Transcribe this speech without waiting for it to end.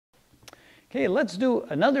Okay, let's do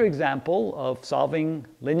another example of solving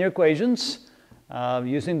linear equations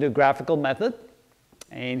using the graphical method.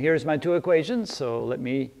 And here's my two equations. So let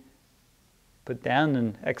me put down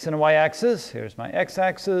an x and a y-axis. Here's my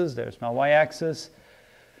x-axis. There's my y-axis.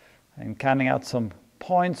 I'm counting out some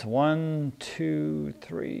points. 1, 2,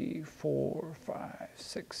 3, 4, 5,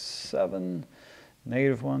 6, 7.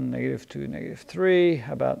 -1, -2,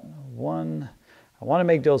 -3. About 1. I want to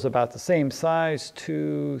make those about the same size.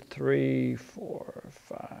 2, 3, 4,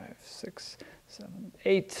 5, 6, 7,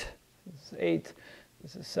 8. This is 8.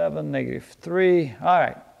 This is 7, -3. All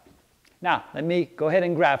right. Now, let me go ahead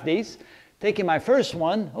and graph these. Taking my first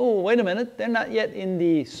one, oh, wait a minute. They're not yet in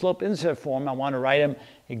the slope-intercept form. I want to write them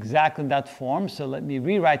exactly in that form. So let me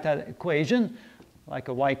rewrite that equation like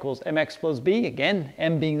a y equals mx plus b. Again,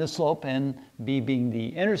 m being the slope and b being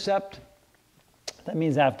the intercept. That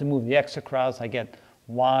means I have to move the x across. I get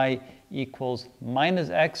y equals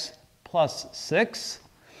minus x plus 6.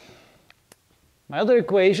 My other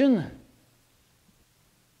equation,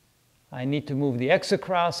 I need to move the x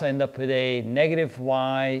across. I end up with a negative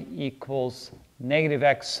y equals negative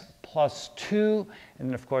x plus 2. And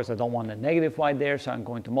then, of course, I don't want a negative y there, so I'm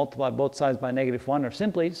going to multiply both sides by -1, or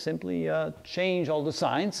simply change all the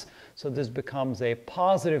signs. So this becomes a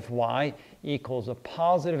positive y equals a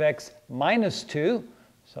positive x minus 2.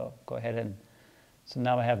 So go ahead and, so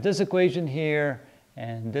now I have this equation here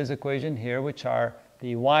and this equation here, which are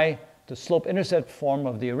the slope-intercept form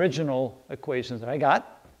of the original equations that I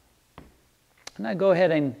got. And I go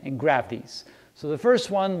ahead and graph these. So the first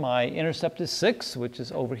one, my intercept is 6, which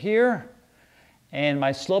is over here. And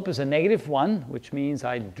my slope is a -1, which means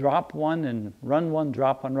I drop 1 and run 1,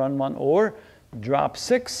 drop 1, run 1, or drop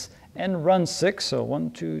 6 and run 6. So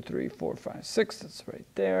 1, 2, 3, 4, 5, 6. That's right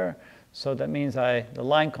there. So that means the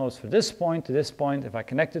line goes from this point to this point. If I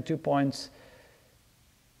connect the 2 points,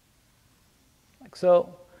 like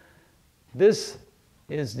so, this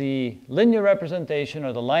is the linear representation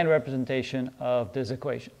or the line representation of this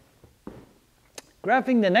equation.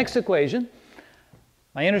 Graphing the next equation,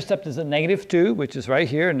 my intercept is a -2, which is right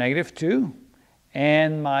here, -2.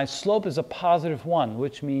 And my slope is a positive 1,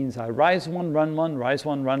 which means I rise 1, run 1, rise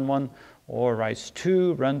 1, run 1, or rise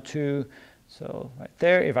 2, run 2. So right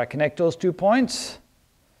there, if I connect those 2 points,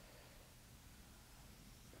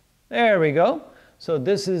 there we go. So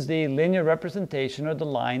this is the linear representation or the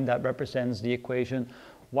line that represents the equation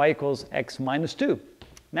y equals x minus 2.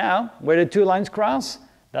 Now, where did 2 lines cross?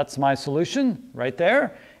 That's my solution right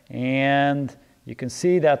there. And you can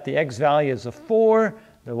see that the x value is a 4,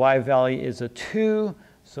 the y value is a 2.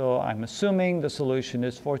 So I'm assuming the solution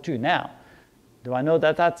is 4, 2. Now, do I know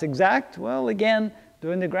that that's exact? Well, again,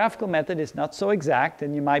 doing the graphical method is not so exact,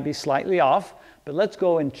 and you might be slightly off. But let's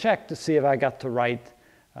go and check to see if I got the right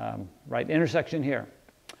intersection here.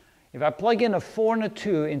 If I plug in a 4 and a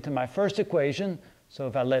 2 into my first equation, so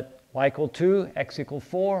if I let y equal 2, x equal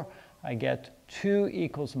 4, I get 2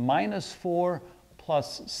 equals minus 4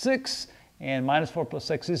 plus 6. And minus 4 plus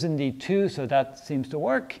 6 is indeed 2, so that seems to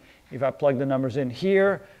work. If I plug the numbers in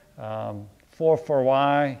here, 4 for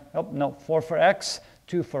y, 4 for x,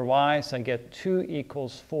 2 for y, so I get 2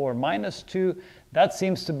 equals 4 minus 2. That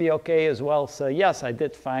seems to be okay as well. So yes, I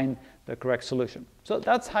did find the correct solution. So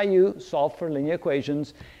that's how you solve for linear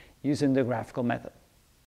equations using the graphical method.